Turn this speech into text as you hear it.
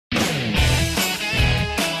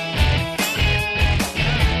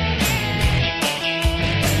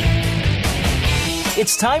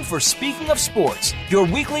It's time for Speaking of Sports, your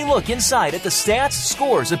weekly look inside at the stats,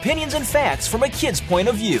 scores, opinions, and facts from a kid's point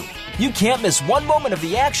of view. You can't miss one moment of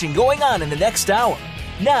the action going on in the next hour.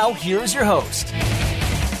 Now, here's your host.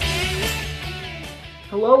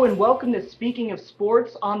 Hello and welcome to Speaking of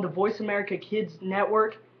Sports on the Voice America Kids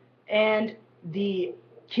Network and the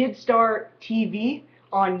Kidstar TV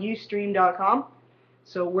on Ustream.com.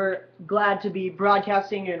 So we're glad to be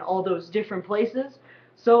broadcasting in all those different places.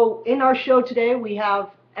 So in our show today, we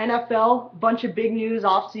have NFL, bunch of big news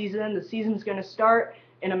off season. The season's going to start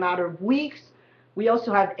in a matter of weeks. We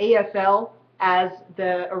also have AFL as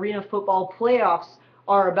the Arena Football Playoffs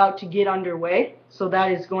are about to get underway. So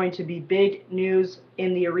that is going to be big news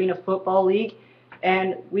in the Arena Football League.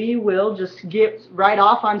 And we will just get right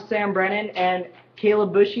off. I'm Sam Brennan and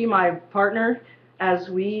Caleb Bushy, my partner, as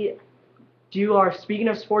we do our Speaking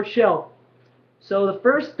of Sports show. So the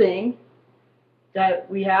first thing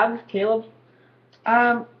that we have, Caleb?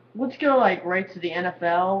 Let's go right to the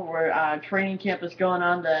NFL, where training camp is going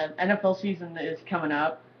on. The NFL season is coming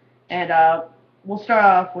up, and we'll start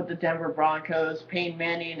off with the Denver Broncos. Peyton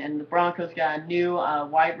Manning and the Broncos got a new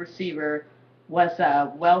wide receiver, Wes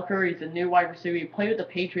Welker. He's a new wide receiver. He played with the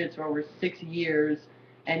Patriots for over 6 years,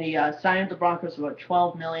 and he signed with the Broncos for a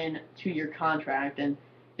 $12 million 2-year contract, and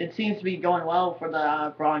it seems to be going well for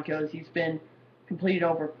the Broncos. He's been completed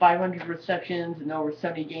over 500 receptions in over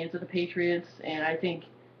 70 games with the Patriots, and I think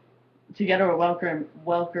together with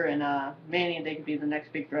Welker and Manning, they could be the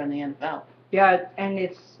next big threat in the NFL. Yeah, and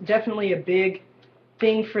it's definitely a big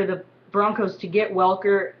thing for the Broncos to get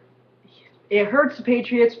Welker. It hurts the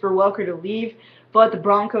Patriots for Welker to leave, but the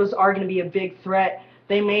Broncos are going to be a big threat.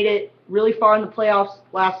 They made it really far in the playoffs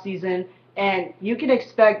last season, and you can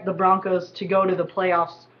expect the Broncos to go to the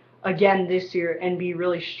playoffs again this year and be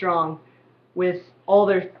really strong with all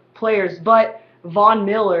their players. But Von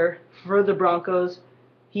Miller for the Broncos,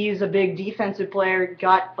 he's a big defensive player,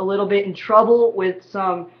 got a little bit in trouble with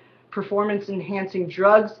some performance-enhancing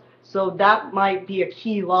drugs, so that might be a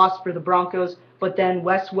key loss for the Broncos. But then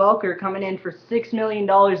Wes Welker coming in for $6 million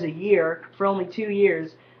a year for only 2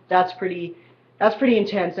 years, that's pretty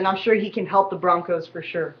intense, and I'm sure he can help the Broncos for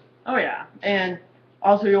sure. Oh, yeah. And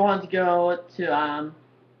also we wanted to go to,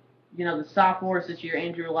 the sophomores this year,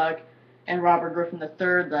 Andrew Luck and Robert Griffin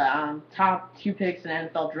III, the top 2 picks in the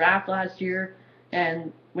NFL draft last year.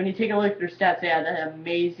 And when you take a look at their stats, they had an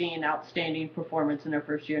amazing, outstanding performance in their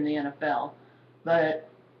first year in the NFL. But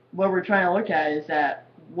what we're trying to look at is that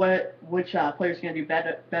which players are going to do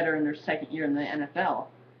better in their second year in the NFL.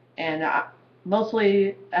 And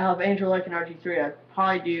mostly out of Andrew Luck and RG3, I'd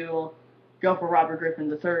probably go for Robert Griffin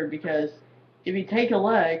III, because if you take a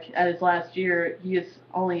look at his last year, he has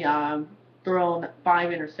only thrown 5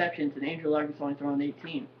 interceptions, and Andrew Luck has only thrown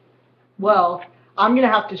 18. Well, I'm going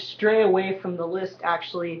to have to stray away from the list,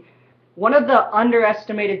 actually. One of the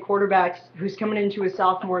underestimated quarterbacks who's coming into his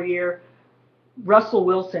sophomore year, Russell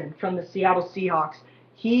Wilson from the Seattle Seahawks.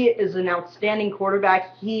 He is an outstanding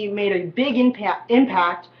quarterback. He made a big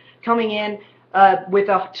impact coming in with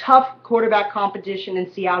a tough quarterback competition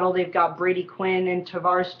in Seattle. They've got Brady Quinn and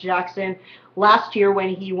Tavares Jackson. Last year when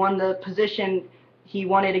he won the position, he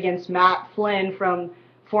won it against Matt Flynn,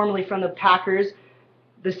 formerly from the Packers.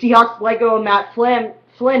 The Seahawks let go of Matt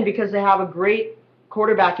Flynn because they have a great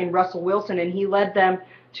quarterback in Russell Wilson, and he led them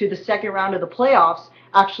to the second round of the playoffs,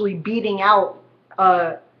 actually beating out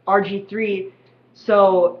RG3.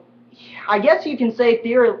 So I guess you can say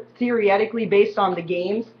theoretically, based on the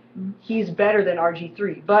games, he's better than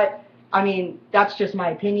RG3. But, I mean, that's just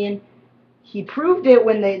my opinion. He proved it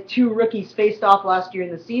when the 2 rookies faced off last year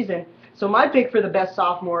in the season. So my pick for the best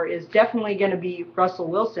sophomore is definitely going to be Russell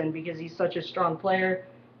Wilson, because he's such a strong player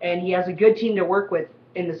and he has a good team to work with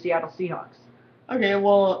in the Seattle Seahawks. Okay,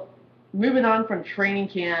 well, moving on from training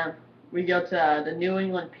camp, we go to the New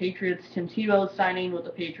England Patriots. Tim Tebow signing with the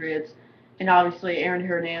Patriots, and obviously Aaron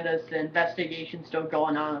Hernandez. The investigation still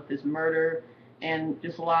going on with his murder, and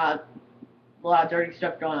just a lot of dirty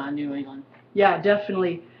stuff going on in New England. Yeah,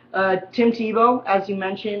 definitely. Tim Tebow, as you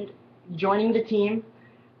mentioned, joining the team.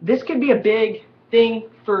 This could be a big thing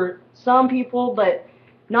for some people, but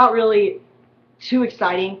not really too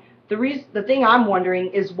exciting. The thing I'm wondering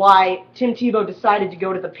is why Tim Tebow decided to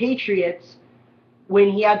go to the Patriots when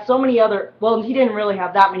he had so many other, well, he didn't really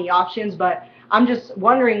have that many options, but I'm just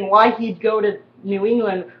wondering why he'd go to New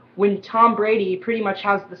England when Tom Brady pretty much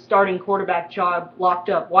has the starting quarterback job locked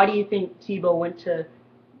up. Why do you think Tebow went to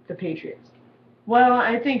the Patriots? Well,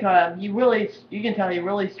 I think you can tell he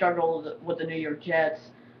really struggled with the New York Jets,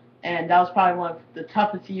 and that was probably one of the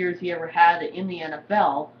toughest years he ever had in the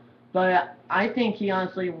NFL. But I think he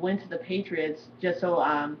honestly went to the Patriots just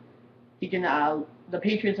so he can the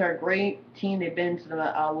Patriots are a great team. They've been to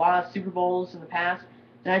a lot of Super Bowls in the past,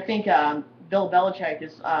 and I think Bill Belichick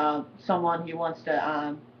is someone he wants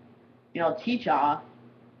to teach off,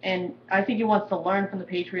 and I think he wants to learn from the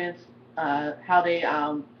Patriots how they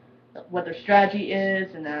what their strategy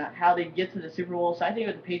is and how they get to the Super Bowl. So I think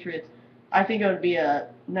with the Patriots, I think it would be a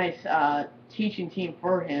nice teaching team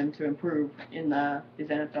for him to improve in his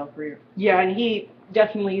NFL career. Yeah, and he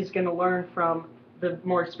definitely is going to learn from the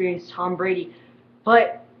more experienced Tom Brady.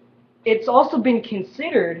 But it's also been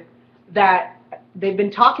considered that they've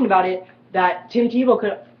been talking about it, that Tim Tebow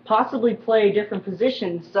could possibly play different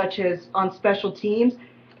positions, such as on special teams.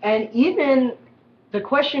 And even the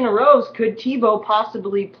question arose, could Tebow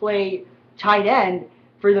possibly play tight end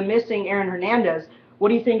for the missing Aaron Hernandez? What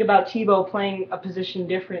do you think about Tebow playing a position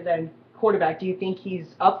different than quarterback? Do you think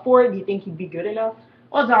he's up for it? Do you think he'd be good enough?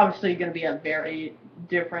 Well, it's obviously going to be a very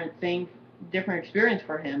different experience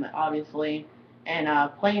for him, obviously. And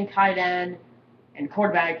playing tight end and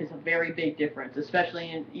quarterback is a very big difference,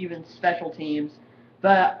 especially in even special teams.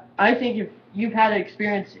 But I think if you've had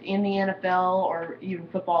experience in the NFL or even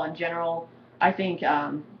football in general, I think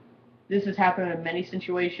this has happened in many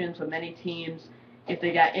situations with many teams. If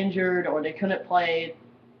they got injured or they couldn't play,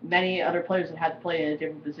 many other players have had to play in a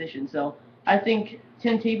different position. So I think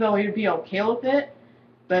Tim Tebow, he would be okay with it.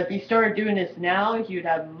 But if he started doing this now, he would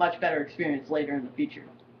have a much better experience later in the future.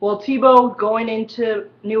 Well, Tebow going into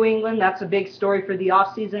New England, that's a big story for the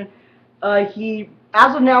offseason.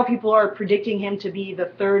 As of now, people are predicting him to be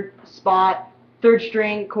the third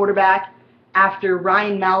string quarterback after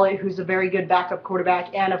Ryan Mallett, who's a very good backup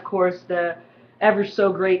quarterback, and of course the ever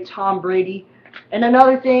so great Tom Brady. And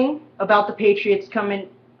another thing about the Patriots coming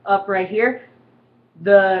up right here,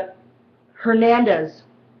 Aaron Hernandez,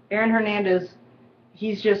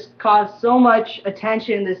 he's just caused so much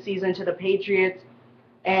attention this season to the Patriots,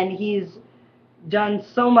 and he's done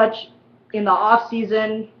so much in the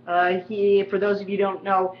offseason. For those of you who don't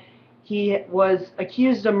know, he was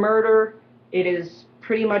accused of murder. It is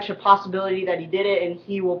pretty much a possibility that he did it, and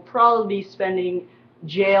he will probably be spending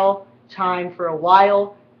jail time for a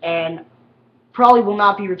while and probably will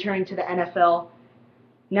not be returning to the NFL.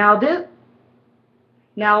 Now,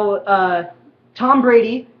 Tom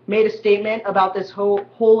Brady made a statement about this whole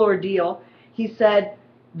ordeal. He said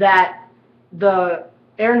that the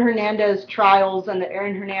Aaron Hernandez trials and the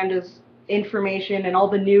Aaron Hernandez information and all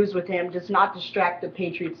the news with him does not distract the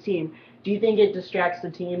Patriots team. Do you think it distracts the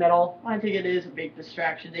team at all? I think it is a big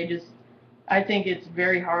distraction. I think it's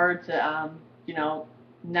very hard to,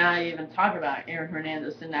 not even talk about Aaron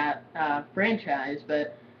Hernandez in that franchise.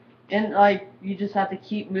 But you just have to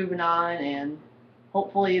keep moving on, and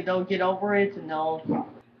hopefully they'll get over it and they'll.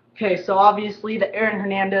 Okay, so obviously the Aaron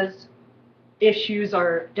Hernandez issues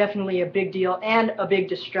are definitely a big deal and a big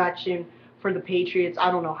distraction for the Patriots.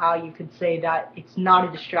 I don't know how you could say that it's not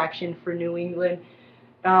a distraction for New England.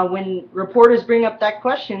 When reporters bring up that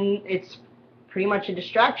question, it's pretty much a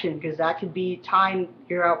distraction because that could be time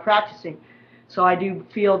you're out practicing. So I do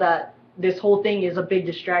feel that this whole thing is a big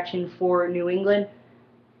distraction for New England.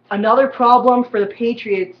 Another problem for the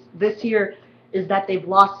Patriots this year is that they've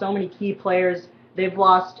lost so many key players. They've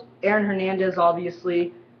lost Aaron Hernandez,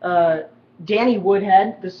 obviously, Danny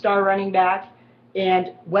Woodhead, the star running back,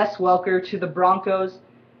 and Wes Welker to the Broncos.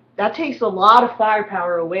 That takes a lot of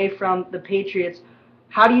firepower away from the Patriots.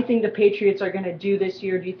 How do you think the Patriots are going to do this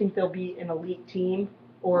year? Do you think they'll be an elite team,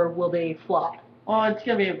 or will they flop? Well, it's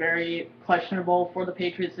going to be very questionable for the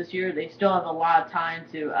Patriots this year. They still have a lot of time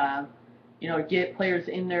to, get players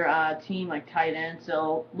in their team like tight end.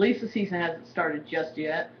 So at least the season hasn't started just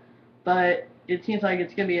yet. But it seems like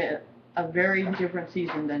it's going to be a very different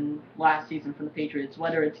season than last season for the Patriots,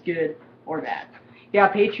 whether it's good or bad. Yeah,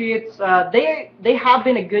 Patriots, they have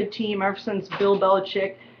been a good team ever since Bill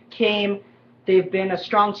Belichick came. They've been a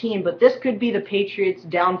strong team, but this could be the Patriots'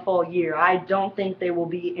 downfall year. I don't think they will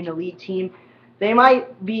be an elite team. They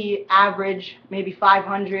might be average, maybe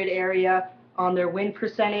 500 area on their win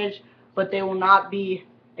percentage, but they will not be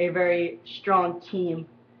a very strong team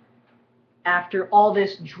after all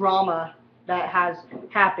this drama that has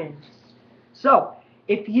happened. So,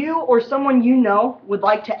 if you or someone you know would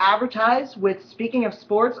like to advertise with Speaking of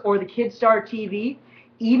Sports or the Kidstar TV,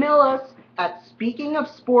 email us at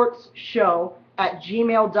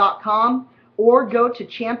speakingofsportsshow@gmail.com or go to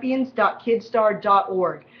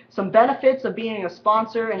champions.kidstar.org. Some benefits of being a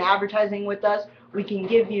sponsor and advertising with us: we can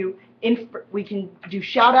give you we can do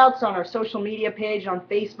shout outs on our social media page on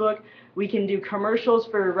Facebook. We can do commercials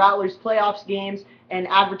for Rattlers playoffs games and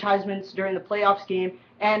advertisements during the playoffs game,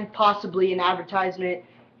 and possibly an advertisement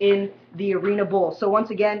in the Arena Bowl. So once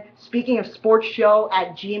again,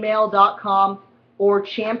 speakingofsportsshow@gmail.com or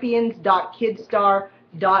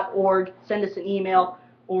champions.kidstar.org. Send us an email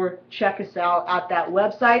or check us out at that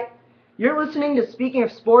website. You're listening to Speaking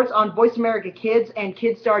of Sports on Voice America Kids and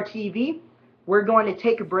Kidstar TV. We're going to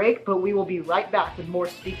take a break, but we will be right back with more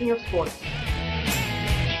Speaking of Sports.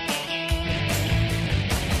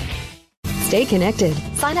 Stay connected.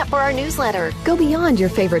 Sign up for our newsletter. Go beyond your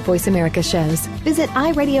favorite Voice America shows. Visit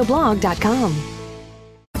iradioblog.com.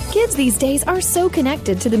 Kids these days are so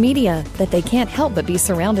connected to the media that they can't help but be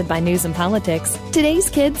surrounded by news and politics. Today's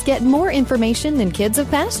kids get more information than kids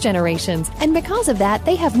of past generations, and because of that,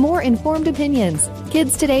 they have more informed opinions.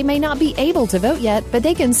 Kids today may not be able to vote yet, but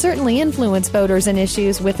they can certainly influence voters and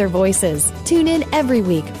issues with their voices. Tune in every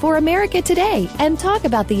week for America Today and talk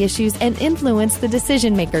about the issues and influence the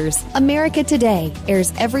decision makers. America Today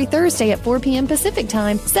airs every Thursday at 4 p.m. Pacific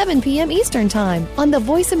Time, 7 p.m. Eastern Time on the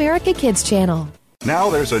Voice America Kids channel.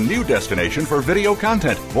 Now there's a new destination for video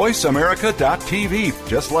content, voiceamerica.tv,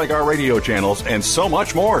 just like our radio channels and so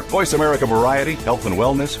much more. Voice America Variety, Health and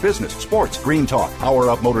Wellness, Business, Sports, Green Talk,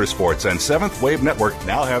 Power Up Motorsports, and Seventh Wave Network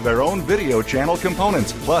now have their own video channel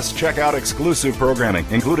components. Plus, check out exclusive programming,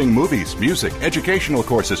 including movies, music, educational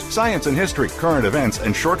courses, science and history, current events,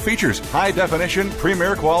 and short features. High-definition,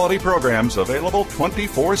 premier quality programs available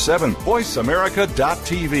 24/7.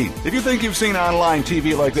 VoiceAmerica.tv. If you think you've seen online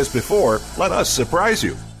TV like this before, let us surprise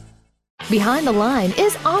you. Behind the Line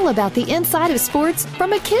is all about the inside of sports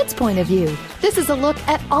from a kid's point of view. This is a look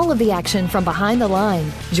at all of the action from behind the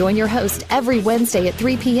line. Join your host every Wednesday at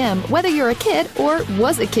 3 p.m., whether you're a kid or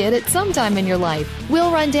was a kid at some time in your life.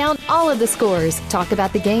 We'll run down all of the scores, talk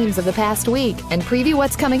about the games of the past week, and preview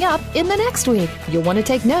what's coming up in the next week. You'll want to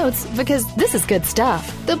take notes because this is good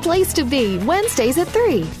stuff. The place to be Wednesdays at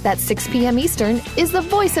 3. That's 6 p.m. Eastern is the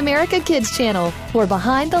Voice America Kids channel for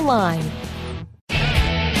Behind the Line.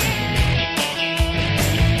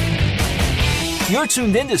 You're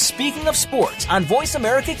tuned in to Speaking of Sports on Voice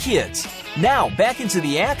America Kids. Now, back into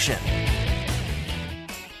the action.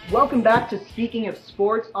 Welcome back to Speaking of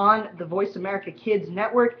Sports on the Voice America Kids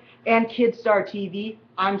Network and Kidstar TV.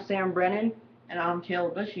 I'm Sam Brennan. And I'm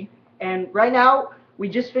Caleb Bushy. And right now, we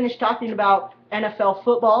just finished talking about NFL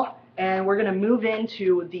football, and we're going to move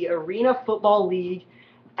into the Arena Football League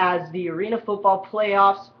as the Arena Football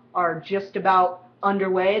Playoffs are just about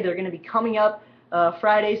underway. They're going to be coming up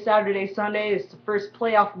Friday, Saturday, Sunday. It's the first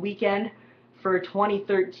playoff weekend for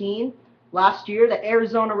 2013. Last year, the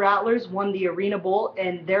Arizona Rattlers won the Arena Bowl,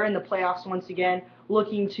 and they're in the playoffs once again,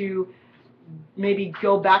 looking to maybe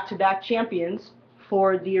go back-to-back champions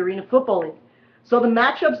for the Arena Football League. So the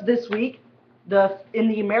matchups this week, in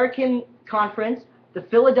the American Conference, the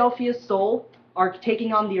Philadelphia Soul are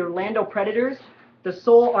taking on the Orlando Predators. The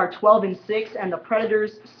Soul are 12-6, and the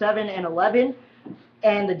Predators 7-11.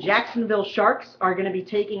 And the Jacksonville Sharks are going to be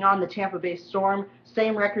taking on the Tampa Bay Storm.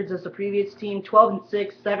 Same records as the previous team,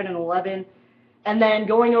 12-6, 7-11. And then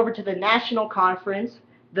going over to the National Conference,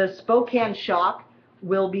 the Spokane Shock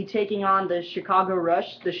will be taking on the Chicago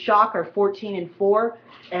Rush. The Shock are 14-4,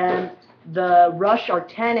 and the Rush are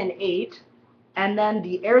 10-8. And then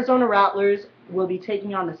the Arizona Rattlers will be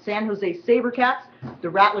taking on the San Jose SaberCats. The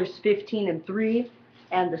Rattlers 15-3,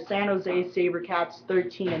 and the San Jose SaberCats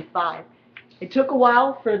 13-5. It took a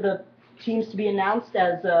while for the teams to be announced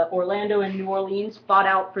as Orlando and New Orleans fought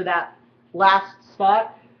out for that last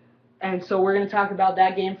spot. And so we're going to talk about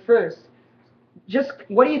that game first. Just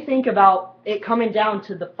what do you think about it coming down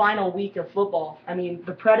to the final week of football? I mean,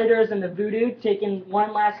 the Predators and the Voodoo taking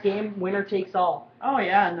one last game, winner takes all. Oh,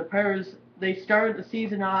 yeah, and the Predators, they started the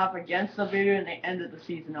season off against the Voodoo, and they ended the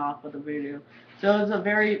season off with the Voodoo. So it was a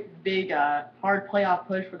very big, hard playoff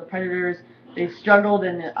push for the Predators. They struggled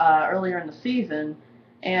earlier in the season,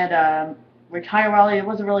 and Rick Hierwally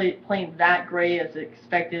wasn't really playing that great as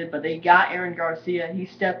expected, but they got Aaron Garcia. He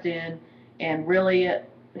stepped in and really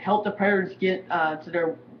helped the Predators get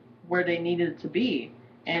to where they needed to be.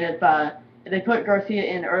 And if they put Garcia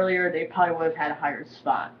in earlier, they probably would have had a higher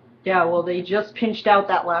spot. Yeah, well, they just pinched out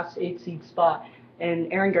that last 8-seed spot,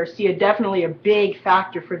 and Aaron Garcia definitely a big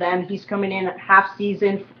factor for them. He's coming in at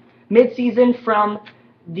mid-season from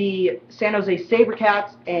the San Jose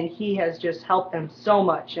SaberCats, and he has just helped them so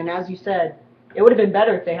much. And as you said, it would have been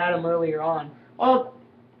better if they had him earlier on. Well,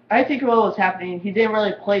 I think what was happening, he didn't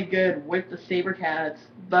really play good with the SaberCats,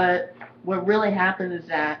 but what really happened is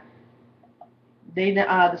that the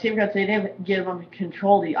SaberCats, they didn't give him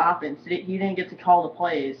control of the offense. He didn't get to call the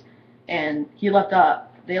plays, and they left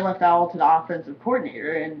that all to the offensive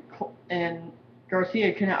coordinator, and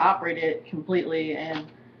Garcia couldn't operate it completely, and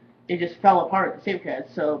it just fell apart at the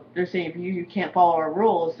SaberCats. So they're saying, if you can't follow our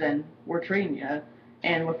rules, then we're trading you.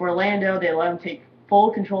 And with Orlando, they let him take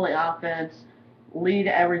full control of the offense, lead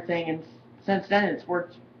everything, and since then it's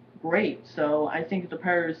worked great. So I think the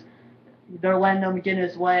Predators, they're letting him get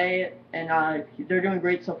his way, and they're doing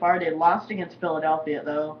great so far. They lost against Philadelphia,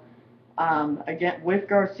 though, again with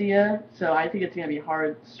Garcia, so I think it's going to be a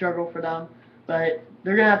hard struggle for them. But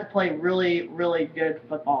they're going to have to play really, really good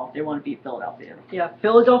football if they want to beat Philadelphia. Yeah,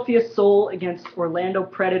 Philadelphia Soul against Orlando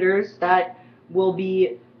Predators. That will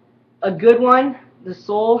be a good one. The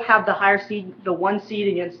Soul have the higher seed, the 1 seed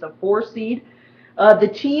against the 4 seed. The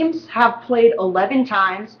teams have played 11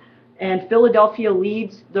 times, and Philadelphia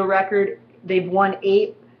leads the record. They've won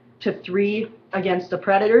 8-3 against the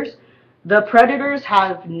Predators. The Predators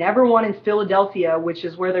have never won in Philadelphia, which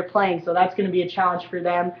is where they're playing, so that's going to be a challenge for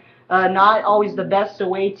them. Not always the best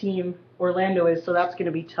away team Orlando is, so that's going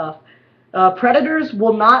to be tough. Predators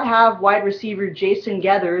will not have wide receiver Jason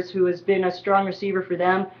Geathers, who has been a strong receiver for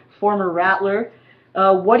them, former Rattler.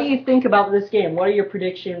 What do you think about this game? What are your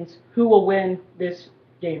predictions? Who will win this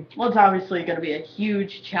game? Well, it's obviously going to be a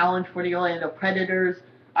huge challenge for the Orlando Predators.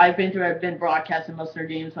 I've been broadcasting most of their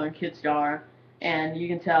games on Kidstar, and you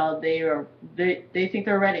can tell they think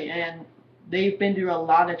they're ready, and they've been through a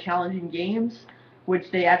lot of challenging games,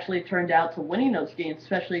 which they actually turned out to winning those games,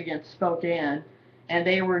 especially against Spokane, and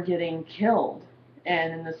they were getting killed.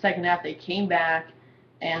 And in the second half, they came back,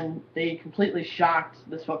 and they completely shocked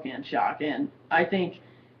the Spokane Shock. And I think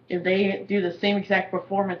if they do the same exact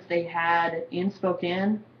performance they had in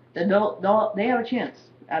Spokane, then they have a chance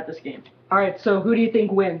at this game. All right, so who do you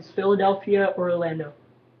think wins, Philadelphia or Orlando?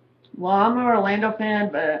 Well, I'm an Orlando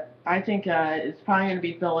fan, but I think it's probably going to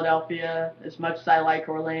be Philadelphia, as much as I like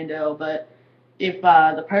Orlando. But if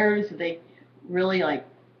the Predators, if they really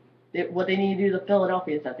what they need to do to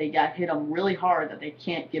Philadelphia is that they got hit them really hard that they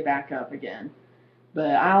can't get back up again.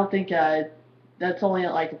 But I don't think that's only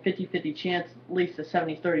like a 50-50 chance, at least a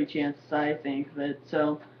 70-30 chance, I think. But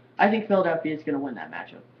so I think Philadelphia is going to win that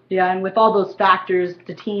matchup. Yeah, and with all those factors,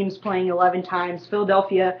 the teams playing 11 times,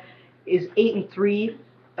 Philadelphia is 8-3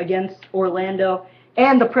 against Orlando,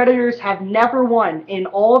 and the Predators have never won in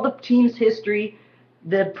all the team's history.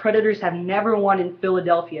 The Predators have never won in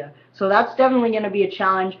Philadelphia, so that's definitely going to be a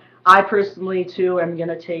challenge. I personally, too, am going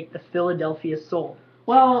to take the Philadelphia Soul.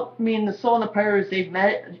 Well, I mean, the Soul and the Predators, they've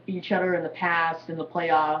met each other in the past in the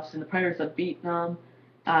playoffs, and the Predators have beaten them.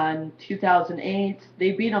 In 2008,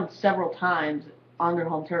 they beat them several times on their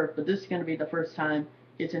home turf, but this is going to be the first time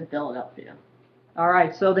it's in Philadelphia. All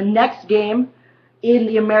right, so the next game in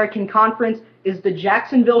the American Conference is the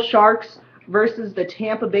Jacksonville Sharks versus the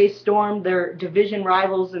Tampa Bay Storm. They're division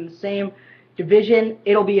rivals in the same division.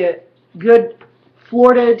 It'll be a good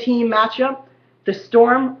Florida team matchup. The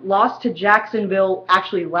Storm lost to Jacksonville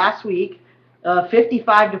actually last week,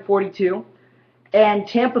 55-42, and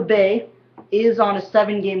Tampa Bay is on a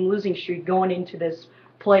 7-game losing streak going into this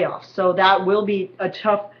playoffs. So that will be a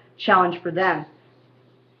tough challenge for them.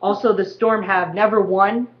 Also, the Storm have never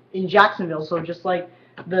won in Jacksonville, so just like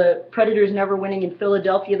the Predators never winning in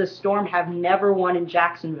Philadelphia, the Storm have never won in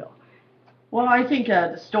Jacksonville. Well, I think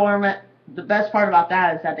the Storm, the best part about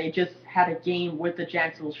that is that they just had a game with the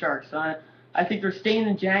Jacksonville Sharks. So I think they're staying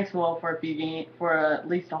in Jacksonville for at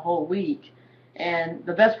least a whole week. And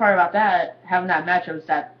the best part about that, having that matchup, is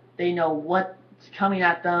that they know what's coming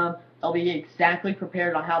at them. They'll be exactly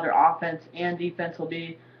prepared on how their offense and defense will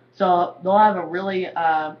be. So they'll have a really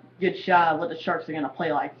good shot at what the Sharks are going to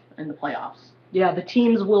play like in the playoffs. Yeah, the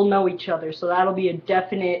teams will know each other, so that'll be a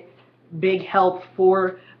definite big help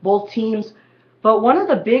for both teams. But one of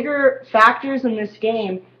the bigger factors in this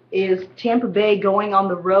game is Tampa Bay going on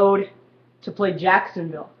the road to play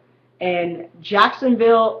Jacksonville. And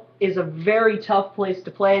Jacksonville is a very tough place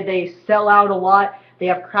to play. They sell out a lot. They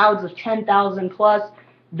have crowds of 10,000 plus.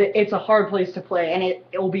 It's a hard place to play, and it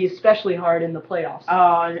will be especially hard in the playoffs.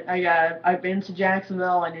 I've been to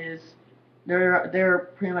Jacksonville, and they're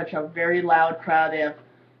pretty much a very loud crowd.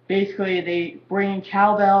 They bring in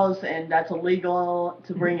cowbells, and that's illegal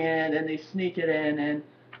to bring in, and they sneak it in, and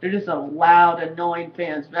they're just a loud, annoying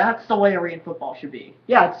fans. That's the way arena football should be.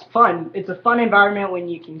 Yeah, it's fun. It's a fun environment when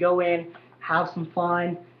you can go in, have some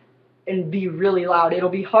fun, and be really loud. It'll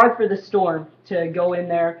be hard for the Storm to go in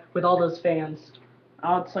there with all those fans.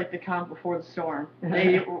 Oh, it's like the calm before the storm.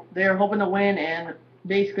 They're hoping to win, and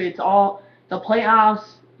basically it's all the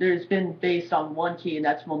playoffs. There's been based on one key, and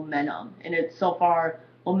that's momentum. And it's so far,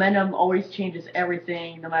 momentum always changes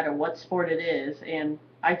everything, no matter what sport it is. And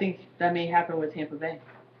I think that may happen with Tampa Bay.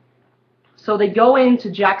 So they go into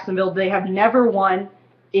Jacksonville. They have never won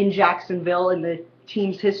in Jacksonville in the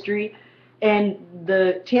team's history. And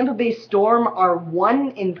the Tampa Bay Storm are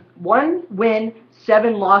 1 win,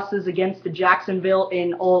 7 losses against the Jacksonville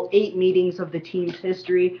in all 8 meetings of the team's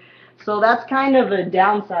history. So that's kind of a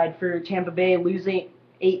downside for Tampa Bay, losing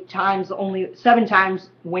 8 times, only 7 times,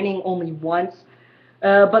 winning only once.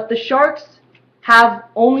 But the Sharks have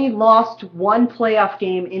only lost 1 playoff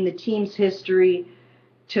game in the team's history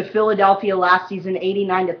to Philadelphia last season,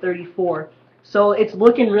 89-34. So it's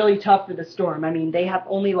looking really tough for the Storm. I mean, they have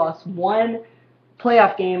only lost 1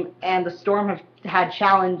 playoff game, and the Storm have had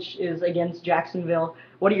challenges against Jacksonville.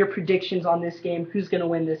 What are your predictions on this game? Who's going to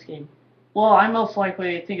win this game? Well, I most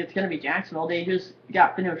likely think it's going to be Jacksonville. They just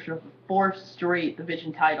got finished with the 4th straight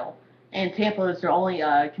division title. And Tampa is their only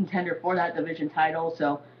contender for that division title.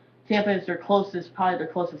 So Tampa is probably their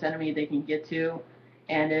closest enemy they can get to.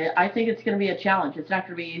 And I think it's going to be a challenge. It's not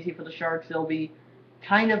going to be easy for the Sharks. They'll be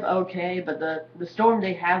kind of okay. But the Storm,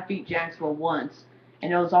 they have beat Jacksonville once.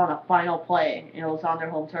 And it was on a final play. And it was on their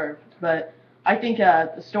home turf. But I think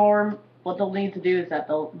the Storm, what they'll need to do is that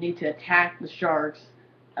they'll need to attack the Sharks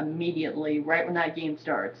immediately, right when that game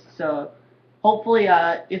starts. So hopefully,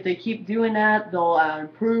 if they keep doing that, they'll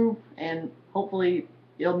improve, and hopefully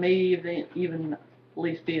it'll maybe even at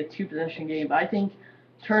least be a 2-possession game. But I think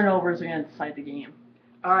turnovers are going to decide the game.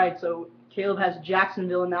 All right, so Caleb has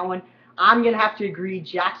Jacksonville in that one. I'm going to have to agree,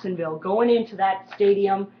 Jacksonville. Going into that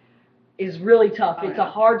stadium is really tough. It's a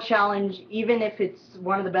hard challenge. Even if it's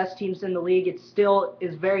one of the best teams in the league, it still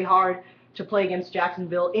is very hard to play against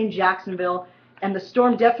Jacksonville in Jacksonville. And the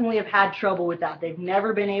Storm definitely have had trouble with that. They've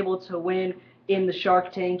never been able to win in the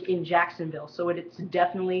Shark Tank in Jacksonville. So it's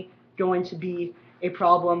definitely going to be a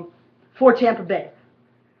problem for Tampa Bay.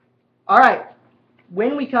 All right.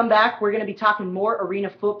 When we come back, we're going to be talking more arena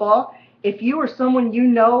football. If you or someone you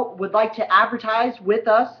know would like to advertise with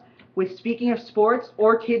us with Speaking of Sports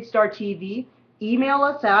or Kidstar TV, email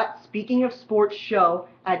us at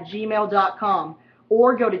speakingofsportsshow@gmail.com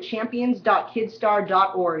or go to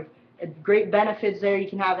champions.kidstar.org. Great benefits there. You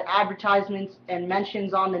can have advertisements and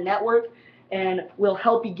mentions on the network, and we'll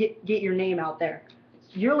help you get your name out there.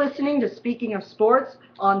 You're listening to Speaking of Sports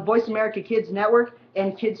on Voice America Kids Network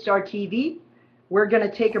and Kidstar TV. We're going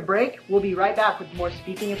to take a break. We'll be right back with more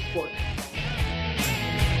Speaking of Sports.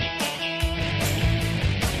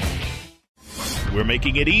 We're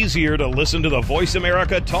making it easier to listen to the Voice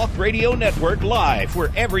America Talk Radio Network live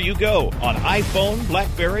wherever you go on iPhone,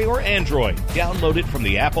 BlackBerry, or Android. Download it from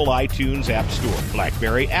the Apple iTunes App Store,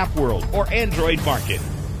 BlackBerry App World, or Android Market.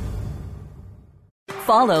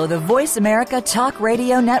 Follow the Voice America Talk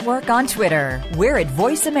Radio Network on Twitter. We're at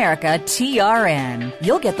Voice America TRN.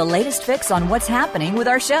 You'll get the latest fix on what's happening with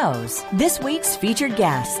our shows, this week's featured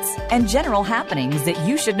guests, and general happenings that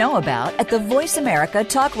you should know about at the Voice America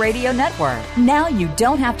Talk Radio Network. Now you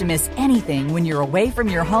don't have to miss anything when you're away from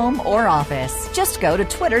your home or office. Just go to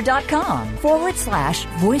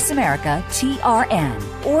twitter.com/Voice America TRN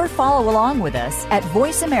or follow along with us at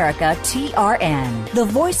Voice America TRN, the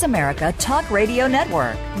Voice America Talk Radio Network.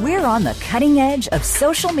 We're on the cutting edge of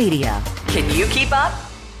social media. Can you keep up?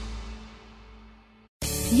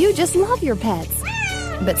 You just love your pets,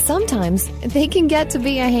 but sometimes they can get to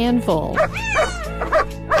be a handful.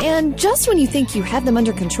 And just when you think you have them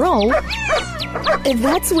under control,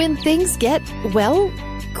 that's when things get, well,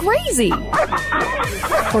 crazy.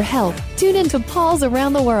 For help, tune into Paws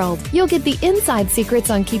Around the World. You'll get the inside secrets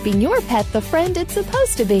on keeping your pet the friend it's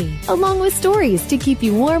supposed to be, along with stories to keep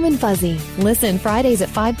you warm and fuzzy. Listen Fridays at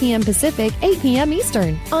 5 p.m. Pacific, 8 p.m.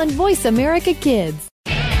 Eastern on Voice America Kids.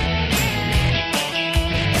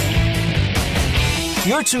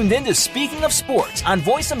 You're tuned in to Speaking of Sports on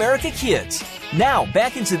Voice America Kids. Now,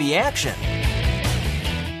 back into the action.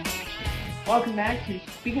 Welcome back to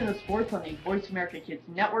Speaking of Sports on the Voice America Kids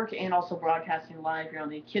Network and also broadcasting live here on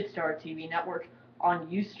the Kidstar TV network on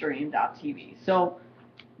Ustream.tv. So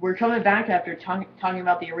we're coming back after talking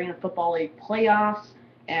about the Arena Football League playoffs,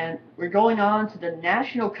 and we're going on to the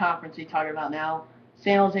National Conference we're talking about now,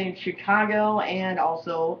 San Jose and Chicago, and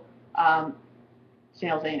also San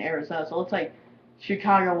Jose and Arizona. So it looks like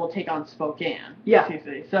Chicago will take on Spokane. Yeah.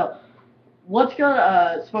 So let's go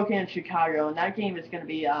to Spokane and Chicago, and that game is going to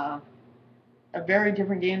be a very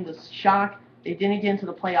different game. The Shock, they didn't get into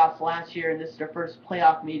the playoffs last year, and this is their first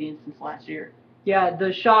playoff meeting since last year. Yeah,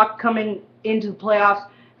 the Shock coming into the playoffs.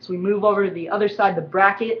 As we move over to the other side of the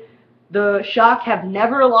bracket, the Shock have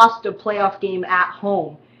never lost a playoff game at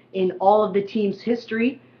home in all of the team's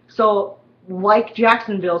history. So, like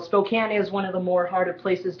Jacksonville, Spokane is one of the more harder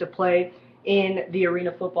places to play in the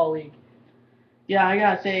Arena Football League. Yeah, I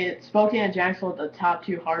gotta say, Spokane and Jacksonville are the top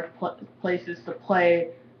 2 hard places to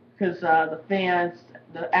play, because the fans,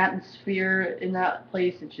 the atmosphere in that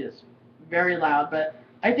place is just very loud. But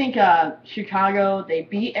I think Chicago, they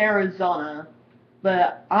beat Arizona,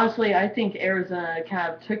 but honestly, I think Arizona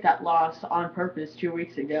kind of took that loss on purpose 2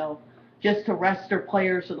 weeks ago. just to rest their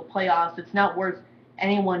players for the playoffs. It's not worth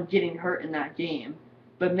anyone getting hurt in that game.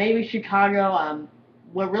 But maybe Chicago,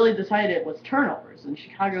 what really decided it was turnovers, and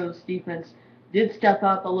Chicago's defense did step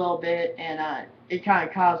up a little bit, and it kind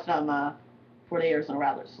of caused them for the Arizona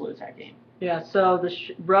Rattlers to lose that game. Yeah, so the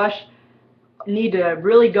Rush need to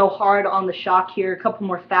really go hard on the Shock here. A couple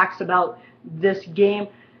more facts about this game.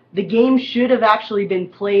 The game should have actually been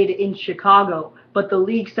played in Chicago, but the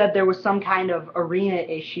league said there was some kind of arena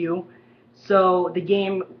issue, so the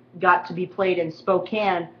game got to be played in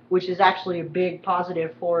Spokane, which is actually a big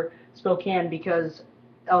positive for Spokane because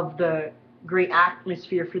of the great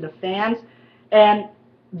atmosphere for the fans. And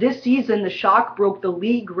this season, the Shock broke the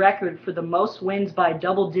league record for the most wins by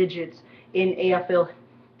double digits in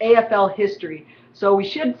AFL history. So we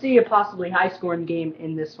should see a possibly high-scoring game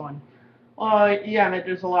in this one. Yeah, I mean,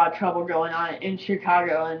 there's a lot of trouble going on in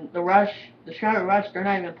Chicago, and the Chicago Rush, they're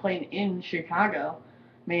not even playing in Chicago.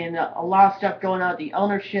 I mean, a lot of stuff going on with the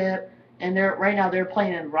ownership, and right now they're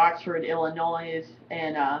playing in Roxford, Illinois,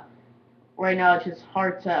 and right now it's just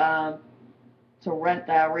hard to rent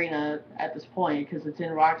that arena at this point because it's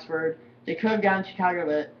in Roxford. They could have gone to Chicago,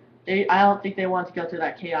 but I don't think they want to go through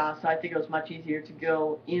that chaos. So I think it was much easier to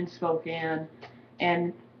go in Spokane,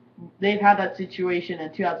 and they've had that situation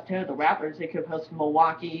in 2010 with the Rattlers. They could have hosted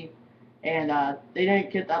Milwaukee, and they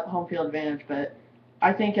didn't get that home field advantage. But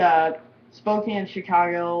I think Spokane,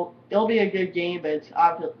 Chicago, it'll be a good game, but it's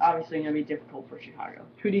obviously going to be difficult for Chicago.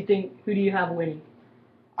 Who do you have winning?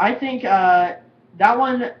 I think that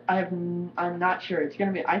one I'm not sure.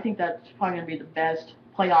 I think that's probably going to be the best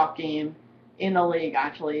playoff game in the league.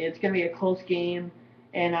 Actually, it's going to be a close game,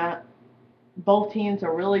 and both teams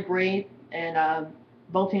are really great, and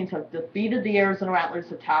both teams have defeated the Arizona Rattlers,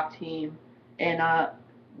 the top team. And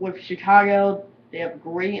with Chicago, they have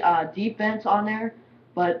great defense on there,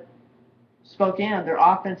 but Spokane, their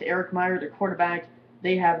offense, Eric Meyer, their quarterback,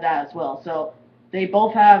 they have that as well. So they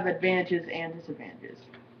both have advantages and disadvantages.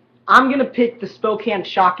 I'm going to pick the Spokane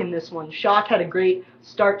Shock in this one. Shock had a great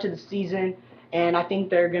start to the season, and I think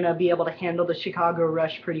they're going to be able to handle the Chicago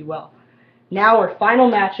Rush pretty well. Now our final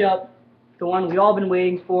matchup, the one we've all been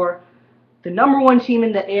waiting for, the number one team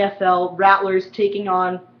in the AFL, Rattlers, taking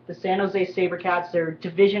on the San Jose SaberCats, their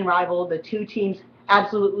division rival. The two teams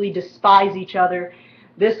absolutely despise each other.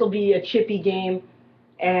 This will be a chippy game,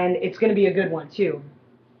 and it's going to be a good one, too.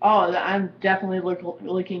 Oh, I'm definitely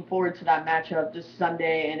looking forward to that matchup this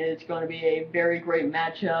Sunday, and it's going to be a very great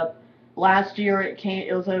matchup. Last year,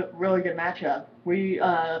 it was a really good matchup. We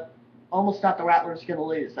almost thought the Rattlers were going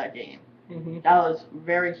to lose that game. Mm-hmm. That was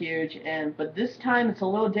very huge, but this time it's a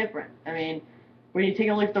little different. I mean, when you take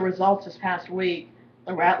a look at the results this past week,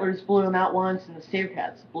 the Rattlers blew them out once, and the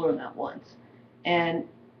SaberCats blew them out once. And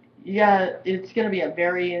yeah, it's going to be a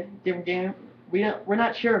very different game. We're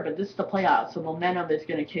not sure, but this is the playoffs, so momentum is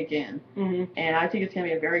going to kick in. Mm-hmm. And I think it's going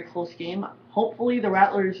to be a very close game. Hopefully the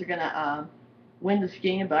Rattlers are going to win this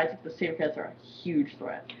game, but I think the SaberCats are a huge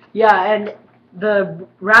threat. Yeah, and the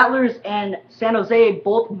Rattlers and San Jose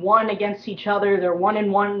both won against each other. They're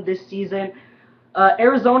 1-1 this season.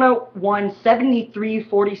 Arizona won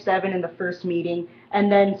 73-47 in the first meeting, and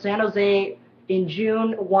then San Jose in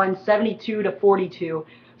June won 72-42.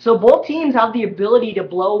 So both teams have the ability to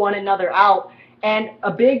blow one another out, and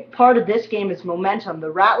a big part of this game is momentum. The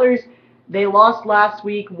Rattlers, they lost last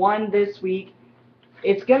week, won this week.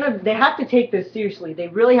 They have to take this seriously. They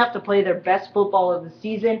really have to play their best football of the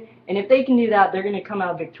season, and if they can do that, they're going to come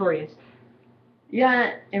out victorious.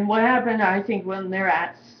 Yeah, and what happened, I think, when they're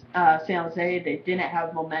at San Jose, they didn't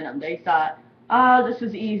have momentum. They thought, this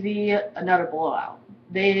is easy, another blowout.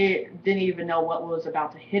 They didn't even know what was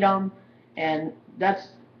about to hit them, and that's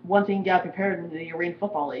one thing you got to prepare in the Arena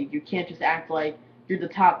Football League. You can't just act like you're the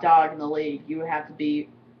top dog in the league. You have to be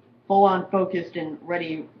full-on focused and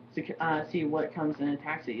ready to see what comes and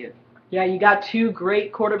attacks at you. Yeah, you got two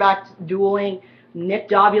great quarterbacks dueling, Nick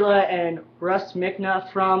Davila and Russ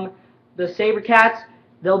Mickna from the SaberCats.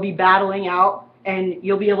 They'll be battling out, and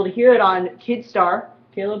you'll be able to hear it on Kidstar.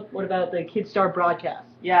 Caleb, what about the Kidstar broadcast?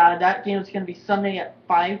 Yeah, that game is going to be Sunday at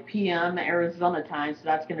 5 p.m. Arizona time, so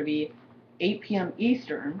that's going to be 8 p.m.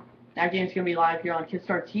 Eastern. That game's going to be live here on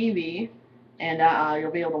Kidstar TV, and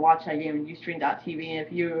you'll be able to watch that game on Ustream.tv. And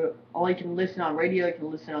if you only can listen on radio, you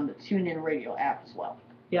can listen on the TuneIn Radio app as well.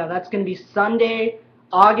 Yeah, that's going to be Sunday,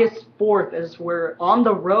 August 4th, as we're on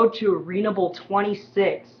the road to Arena Bowl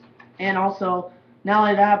 26. And also, not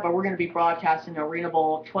only that, but we're going to be broadcasting Arena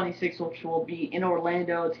Bowl 26, which will be in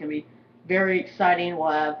Orlando. It's going to be very exciting.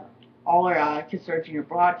 We'll have all our Kidstar Junior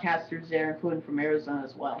broadcasters there, including from Arizona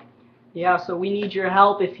as well. Yeah, so we need your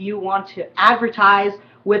help. If you want to advertise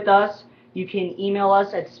with us, You can email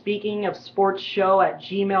us at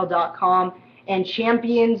speakingofsportsshow@gmail.com and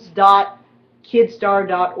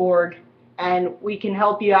champions.kidstar.org, and we can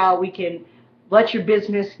help you out. We can let your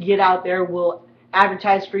business get out there. We'll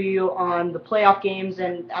advertise for you on the playoff games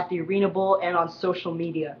and at the Arena Bowl and on social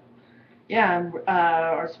media. Yeah, and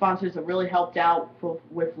our sponsors have really helped out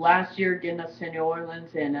with last year getting us to New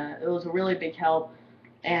Orleans, and it was a really big help.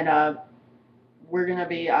 And we're going to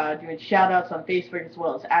be doing shout-outs on Facebook as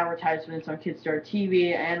well as advertisements on Kidstar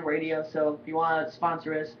TV and radio. So if you want to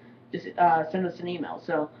sponsor us, just send us an email.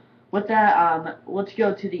 So with that, let's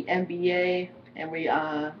go to the NBA, and we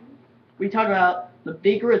talk about the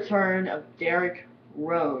big return of Derrick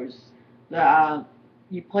Rose.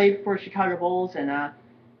 He played for Chicago Bulls, and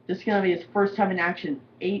this is going to be his first time in action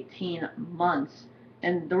in 18 months.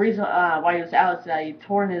 And the reason why he was out is that he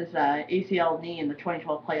torn his ACL knee in the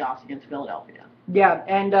 2012 playoffs against Philadelphia. Yeah,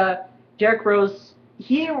 and Derrick Rose,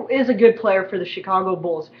 he is a good player for the Chicago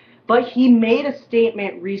Bulls, but he made a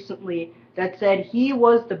statement recently that said he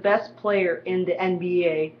was the best player in the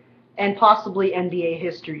NBA and possibly NBA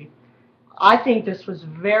history. I think this was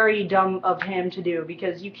very dumb of him to do,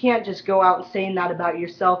 because you can't just go out and saying that about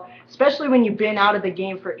yourself, especially when you've been out of the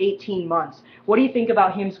game for 18 months. What do you think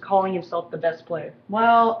about him calling himself the best player?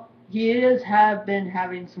 Well, he have been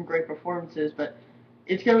having some great performances, but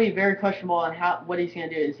it's going to be very questionable on what he's going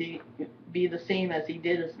to do. Is he be the same as he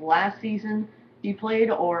did his last season he played,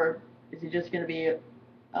 or is he just going to be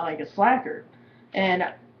like a slacker? And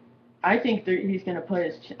I think that he's going to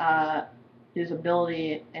put his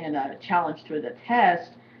ability and challenge to the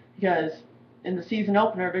test, because in the season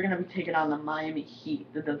opener they're going to be taking on the Miami Heat,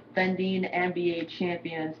 the defending NBA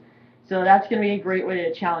champions. So that's going to be a great way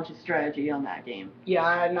to challenge his strategy on that game.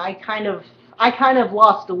 Yeah, and I kind of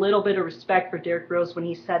lost a little bit of respect for Derrick Rose when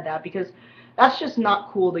he said that, because that's just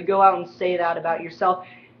not cool to go out and say that about yourself.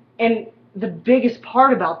 And the biggest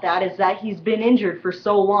part about that is that he's been injured for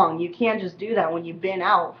so long. You can't just do that when you've been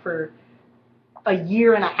out for a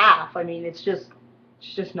year and a half. I mean, it's just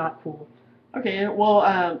not cool. Okay,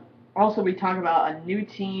 well, also we talk about a new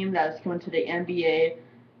team that's coming to the NBA,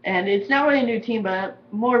 and it's not really a new team, but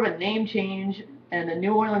more of a name change. And the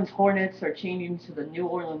New Orleans Hornets are changing to the New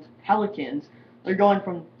Orleans Pelicans. They're going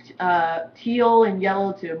from teal and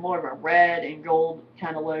yellow to more of a red and gold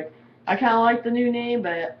kind of look. I kind of like the new name,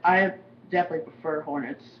 but I definitely prefer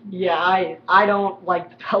Hornets. Yeah, I don't like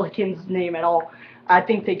the Pelicans name at all. I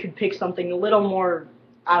think they could pick something a little more,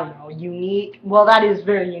 I don't know, unique. Well, that is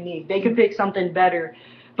very unique. They could pick something better.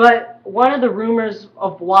 But one of the rumors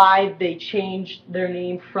of why they changed their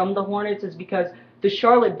name from the Hornets is because the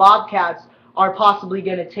Charlotte Bobcats are possibly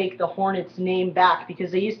going to take the Hornets name back,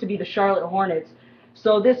 because they used to be the Charlotte Hornets.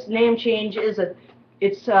 So this name change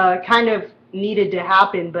it's kind of needed to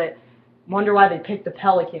happen, but wonder why they picked the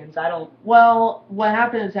Pelicans. I don't. Well, what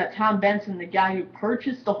happened is that Tom Benson, the guy who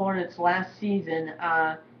purchased the Hornets last season,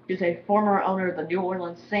 is a former owner of the New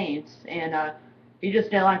Orleans Saints, and he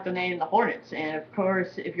just didn't like the name the Hornets. And of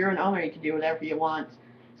course, if you're an owner, you can do whatever you want.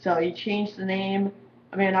 So he changed the name.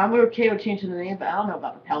 I mean, I'm okay with changing the name, but I don't know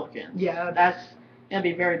about the Pelicans. Yeah, that's gonna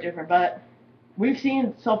be very different. But we've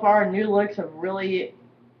seen so far new looks have really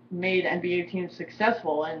made NBA teams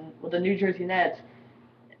successful, and with the New Jersey Nets.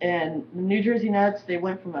 And the New Jersey Nets, they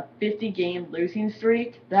went from a 50-game losing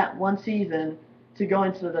streak that one season to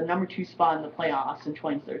going to the number 2 spot in the playoffs in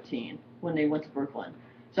 2013 when they went to Brooklyn.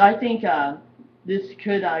 So I think this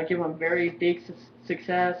could give them very big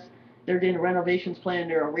success. They're doing renovations planned in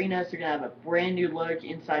their arenas. They're going to have a brand new look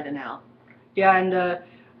inside and out. Yeah, and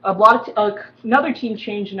another team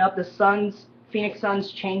changing up, the Suns, Phoenix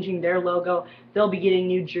Suns, changing their logo. They'll be getting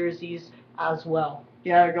new jerseys as well.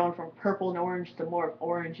 Yeah, they're going from purple and orange to more of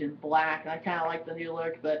orange and black. I kind of like the new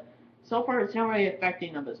look, but so far it's not really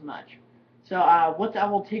affecting them as much. So with that,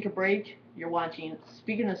 we'll take a break. You're watching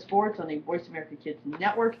Speaking of Sports on the Voice America Kids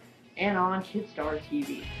Network and on Kidstar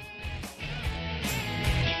TV.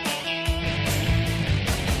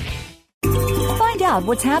 Find out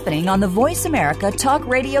what's happening on the Voice America Talk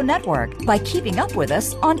Radio Network by keeping up with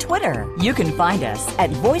us on Twitter. You can find us at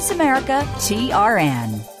Voice America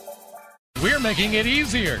TRN. We're making it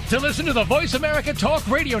easier to listen to the Voice America Talk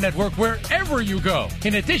Radio Network wherever you go.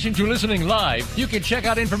 In addition to listening live, you can check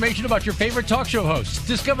out information about your favorite talk show hosts,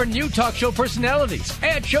 discover new talk show personalities,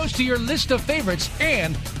 add shows to your list of favorites,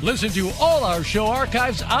 and listen to all our show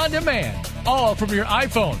archives on demand. All from your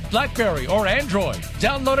iPhone, BlackBerry, or Android.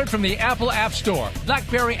 Download it from the Apple App Store,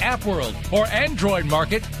 BlackBerry App World, or Android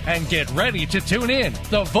Market, and get ready to tune in.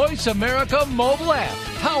 The Voice America mobile app,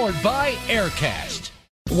 powered by Aircast.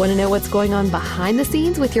 Want to know what's going on behind the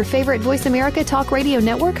scenes with your favorite Voice America Talk Radio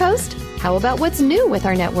Network host? How about what's new with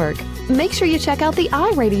our network? Make sure you check out the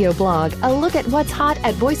iRadio blog, a look at what's hot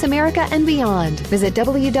at Voice America and beyond. Visit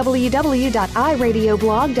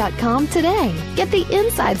www.iradioblog.com today. Get the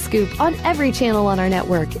inside scoop on every channel on our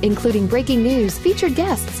network, including breaking news, featured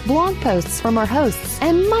guests, blog posts from our hosts,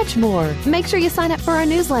 and much more. Make sure you sign up for our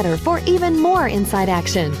newsletter for even more inside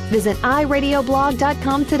action. Visit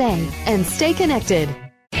iradioblog.com today and stay connected.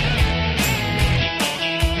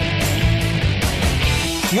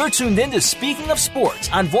 You're tuned in to Speaking of Sports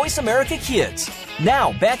on Voice America Kids.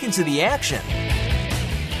 Now, back into the action.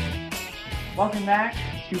 Welcome back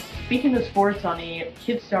to Speaking of Sports on the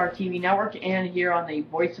Kidstar TV network and here on the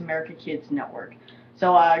Voice America Kids network.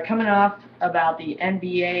 So coming off about the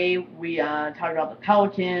NBA, we talked about the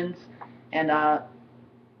Pelicans and the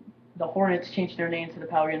Hornets changed their name to the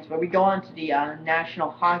Pelicans, but we go on to the National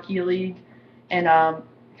Hockey League. And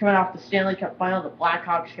coming off the Stanley Cup final, the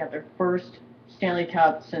Blackhawks got their first Stanley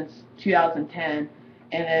Cup since 2010,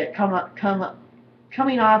 and it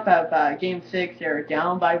coming off of Game 6, they're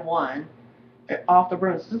down by 1 off the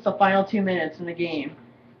Bruins. This is the final 2 minutes in the game.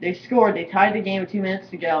 They scored. They tied the game with 2 minutes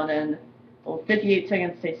to go, and then 58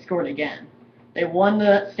 seconds they scored again. They won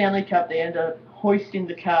the Stanley Cup. They ended up hoisting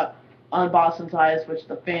the cup on Boston's eyes, which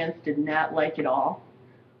the fans did not like at all.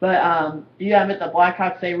 But you gotta admit, the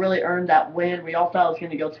Blackhawks, they really earned that win. We all thought it was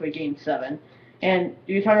going to go to a Game 7. And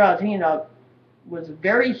you talk about a team that was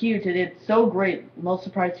very huge. They did so great, most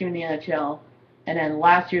surprised team in the NHL. And then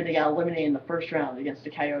last year they got eliminated in the first round against the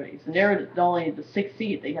Coyotes. And they're only the 6th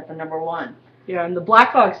seed. They got the number 1. Yeah, and the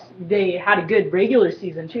Blackhawks, they had a good regular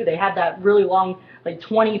season, too. They had that really long,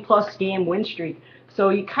 20-plus game win streak. So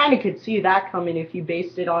you kind of could see that coming if you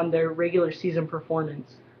based it on their regular season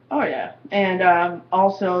performance. Oh, yeah. And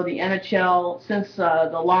also the NHL, since the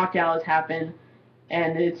lockout has happened,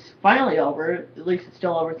 and it's finally over, at least it's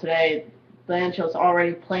still over today, the NHL is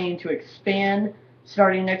already planning to expand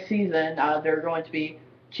starting next season. They're going to be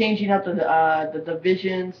changing up the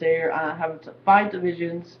divisions. They're having 5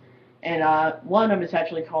 divisions, and one of them is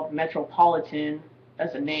actually called Metropolitan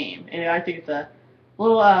as a name. And I think it's a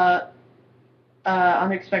little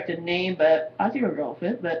unexpected name, but I think we'll go with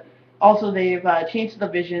it. But also they've changed the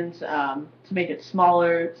divisions to make it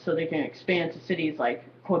smaller so they can expand to cities like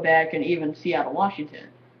Quebec and even Seattle, Washington.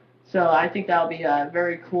 So I think that'll be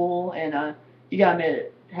very cool, and you gotta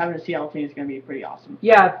admit, having a Seattle team is gonna be pretty awesome.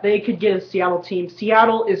 Yeah, if they could get a Seattle team.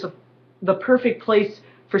 Seattle is the perfect place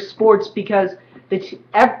for sports because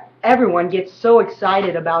everyone gets so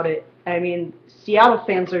excited about it. I mean, Seattle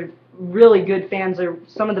fans are really good fans. They're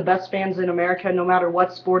some of the best fans in America, no matter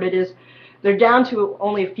what sport it is. They're down to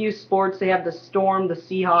only a few sports. They have the Storm, the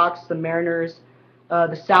Seahawks, the Mariners,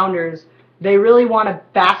 the Sounders. They really want a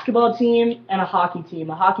basketball team and a hockey team.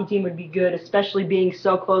 A hockey team would be good, especially being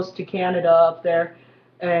so close to Canada up there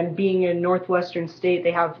and being in northwestern state.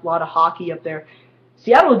 They have a lot of hockey up there.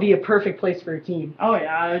 Seattle would be a perfect place for a team. Oh,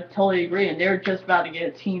 yeah, I totally agree. And they're just about to get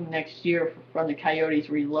a team next year from the Coyotes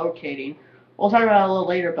relocating. We'll talk about it a little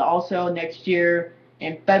later, but also next year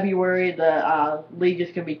in February, the league is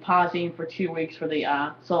going to be pausing for 2 weeks for the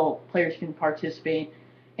so players can participate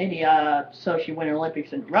in the Sochi Winter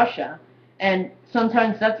Olympics in Russia. And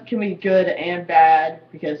sometimes that can be good and bad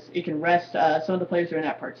because it can rest some of the players who are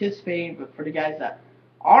not participating. But for the guys that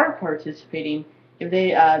are participating, if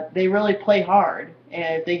they really play hard,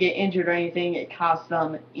 and if they get injured or anything, it costs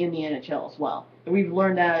them in the NHL as well. And we've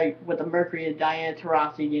learned that with the Mercury and Diana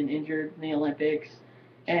Taurasi getting injured in the Olympics.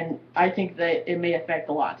 And I think that it may affect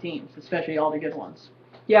a lot of teams, especially all the good ones.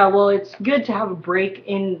 Yeah, well, it's good to have a break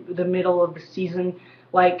in the middle of the season.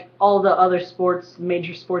 Like all the other sports,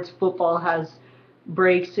 major sports, football has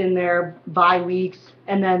breaks in their bye weeks,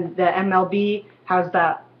 and then the MLB has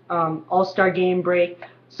that All-Star game break.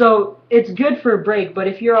 So it's good for a break, but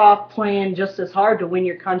if you're off playing just as hard to win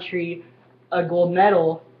your country a gold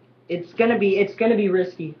medal, it's gonna be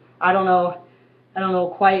risky. I don't know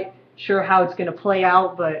quite sure how it's gonna play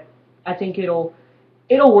out, but I think it'll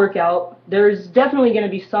work out. There's definitely gonna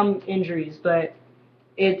be some injuries, but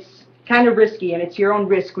it's kind of risky, and it's your own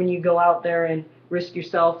risk when you go out there and risk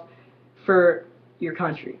yourself for your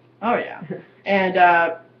country. Oh, yeah. And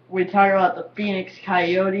we talk about the Phoenix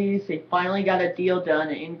Coyotes. They finally got a deal done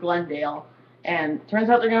in Glendale, and turns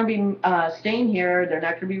out they're going to be staying here. They're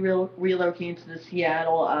not going to be relocating to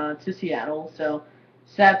Seattle. So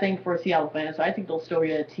sad thing for Seattle fans. So I think they'll still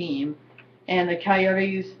get a team. And the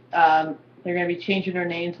Coyotes, they're going to be changing their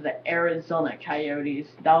name to the Arizona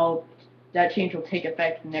Coyotes. That change will take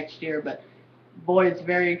effect next year, but boy, it's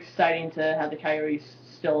very exciting to have the Coyotes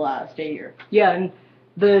still stay here. Yeah, and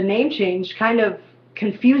the name change kind of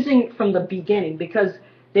confusing from the beginning because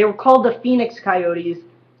they were called the Phoenix Coyotes,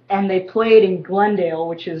 and they played in Glendale,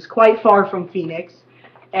 which is quite far from Phoenix.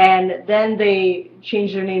 And then they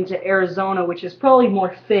changed their name to Arizona, which is probably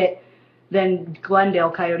more fit than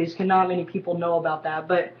Glendale Coyotes, because not many people know about that.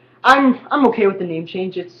 But I'm okay with the name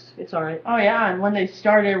change. It's all right. Oh yeah, and when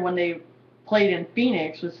they played in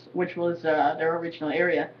Phoenix, which was their original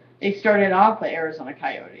area, they started off the Arizona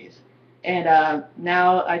Coyotes. And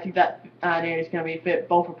now I think that name is going to be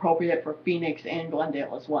both appropriate for Phoenix and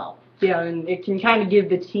Glendale as well. Yeah, and it can kind of give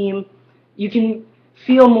the team, you can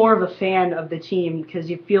feel more of a fan of the team because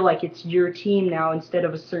you feel like it's your team now instead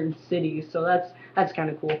of a certain city. So that's kind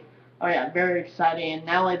of cool. Oh yeah, very exciting. And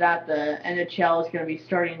not only that, the NHL is going to be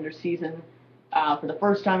starting their season for the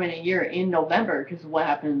first time in a year in November because of what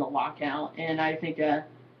happened in the lockout. And I think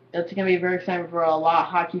that's going to be very exciting for a lot of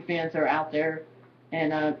hockey fans that are out there,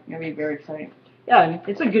 and going to be very exciting. Yeah, and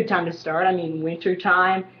it's a good time to start. I mean, winter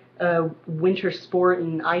time, winter sport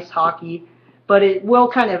and ice hockey, but it will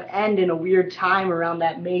kind of end in a weird time around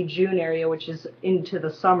that May-June area, which is into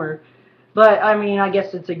the summer. But, I mean, I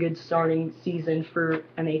guess it's a good starting season for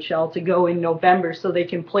NHL to go in November so they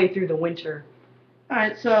can play through the winter. All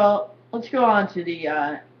right, so let's go on to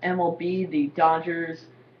the MLB. The Dodgers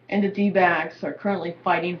and the D-backs are currently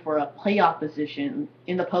fighting for a playoff position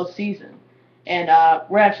in the postseason. And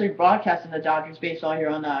we're actually broadcasting the Dodgers baseball here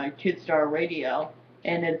on Kidstar Radio,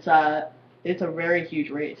 and it's a very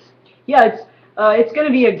huge race. Yeah, it's going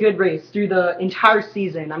to be a good race through the entire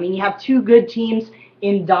season. I mean, you have two good teams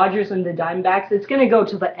in Dodgers and the Diamondbacks. It's going to go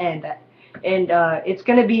to the end, and it's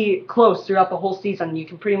going to be close throughout the whole season. You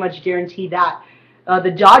can pretty much guarantee that.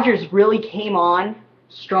 The Dodgers really came on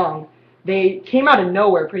strong. They came out of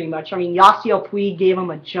nowhere pretty much. I mean, Yasiel Puig gave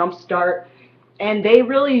them a jump start, and they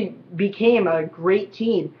really became a great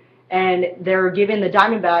team. And they're giving the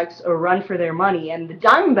Diamondbacks a run for their money. And the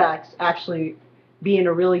Diamondbacks actually being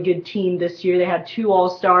a really good team this year. They had two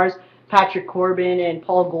All-Stars, Patrick Corbin and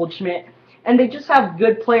Paul Goldschmidt. And they just have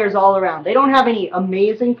good players all around. They don't have any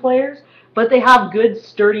amazing players, but they have good,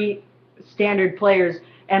 sturdy, standard players.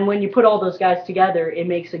 And when you put all those guys together, it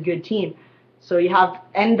makes a good team. So they have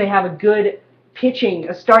a good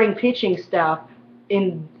a starting pitching staff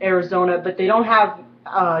in Arizona, but they don't have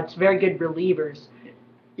very good relievers.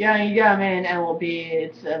 Yeah, you got man in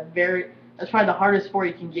MLB. That's probably the hardest sport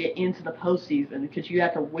you can get into the postseason because you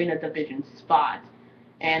have to win a division spot,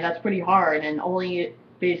 and that's pretty hard. And only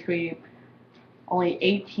 8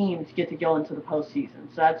 teams get to go into the postseason,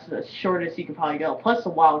 so that's the shortest you can probably go. Plus the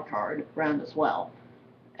wild card round as well.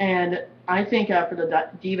 And I think for the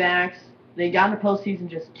D-backs, they got in the postseason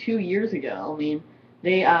just 2 years ago. I mean,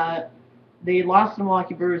 they lost to the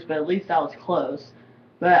Milwaukee Brewers, but at least that was close.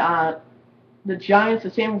 But the Giants,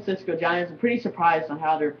 the San Francisco Giants, are pretty surprised on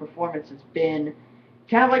how their performance has been.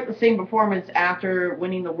 Kind of like the same performance after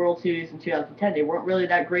winning the World Series in 2010. They weren't really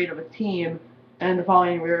that great of a team, and the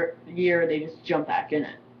following year they just jumped back in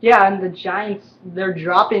it. Yeah, and the Giants, they're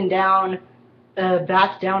dropping down,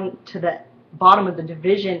 back down to the bottom of the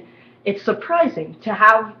division. It's surprising to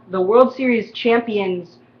have the World Series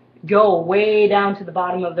champions go way down to the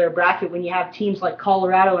bottom of their bracket when you have teams like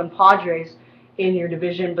Colorado and Padres in your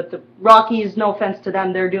division, but the Rockies, no offense to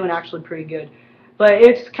them, they're doing actually pretty good. But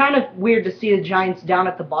it's kind of weird to see the Giants down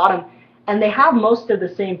at the bottom, and they have most of the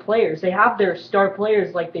same players. They have their star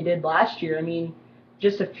players like they did last year. I mean,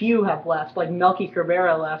 just a few have left, like Melky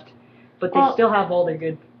Cabrera left, but they still have all their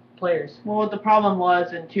good players. Well, what the problem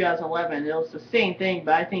was in 2011, it was the same thing,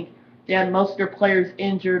 but I think they had most of their players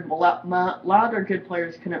injured. A lot of their good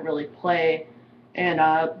players couldn't really play. And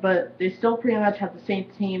but they still pretty much have the same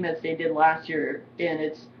team as they did last year, and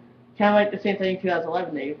it's kind of like the same thing in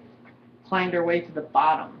 2011. They climbed their way to the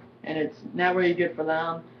bottom, and it's not really good for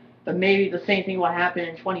them. But maybe the same thing will happen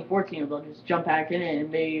in 2014. They'll just jump back in it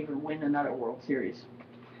and maybe even win another World Series.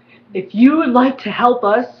 If you would like to help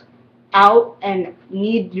us out and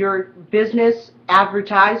need your business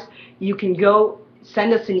advertised, you can go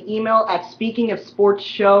send us an email at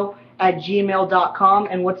speakingofsportsshow@gmail.com.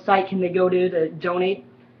 And what site can they go to donate?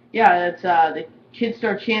 Yeah, it's the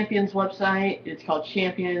Kidstar Champions website. It's called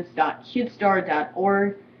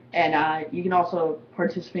champions.kidstar.org. And you can also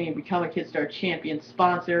participate and become a Kidstar Champion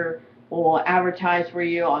sponsor. We'll advertise for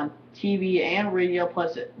you on TV and radio,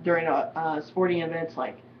 plus during sporting events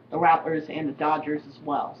like the Rattlers and the Dodgers as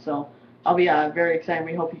well. So I'll be very excited.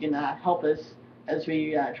 We hope you can help us as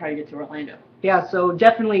we try to get to Orlando. Yeah, so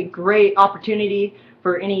definitely great opportunity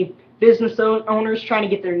for any business owners trying to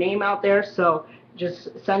get their name out there. So just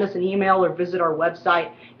send us an email or visit our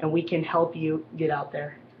website, and we can help you get out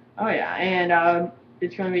there. Oh, yeah, and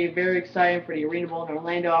it's going to be very exciting for the Arena Bowl in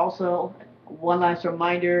Orlando. Also, one last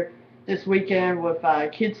reminder, this weekend with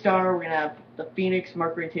Kidstar. We're going to have the Phoenix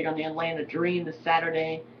Mercury take on the Atlanta Dream this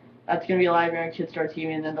Saturday. That's going to be live here on Kidstar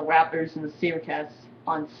TV, and then the Raptors and the SaberCats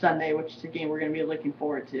on Sunday, which is a game we're going to be looking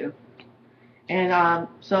forward to. And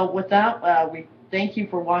so with that, we thank you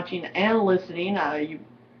for watching and listening.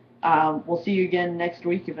 We'll see you again next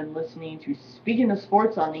week. You've been listening to Speaking of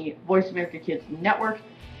Sports on the Voice America Kids Network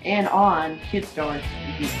and on Kidstar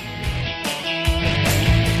TV.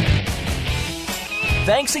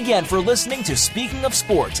 Thanks again for listening to Speaking of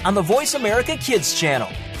Sports on the Voice America Kids channel.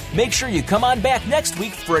 Make sure you come on back next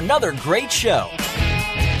week for another great show.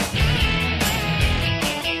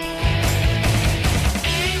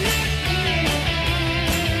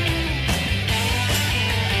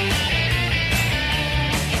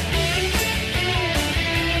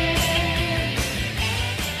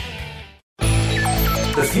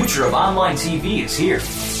 The future of online TV is here.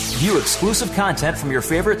 View exclusive content from your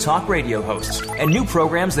favorite talk radio hosts and new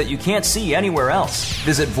programs that you can't see anywhere else.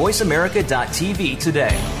 Visit voiceamerica.tv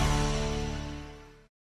today.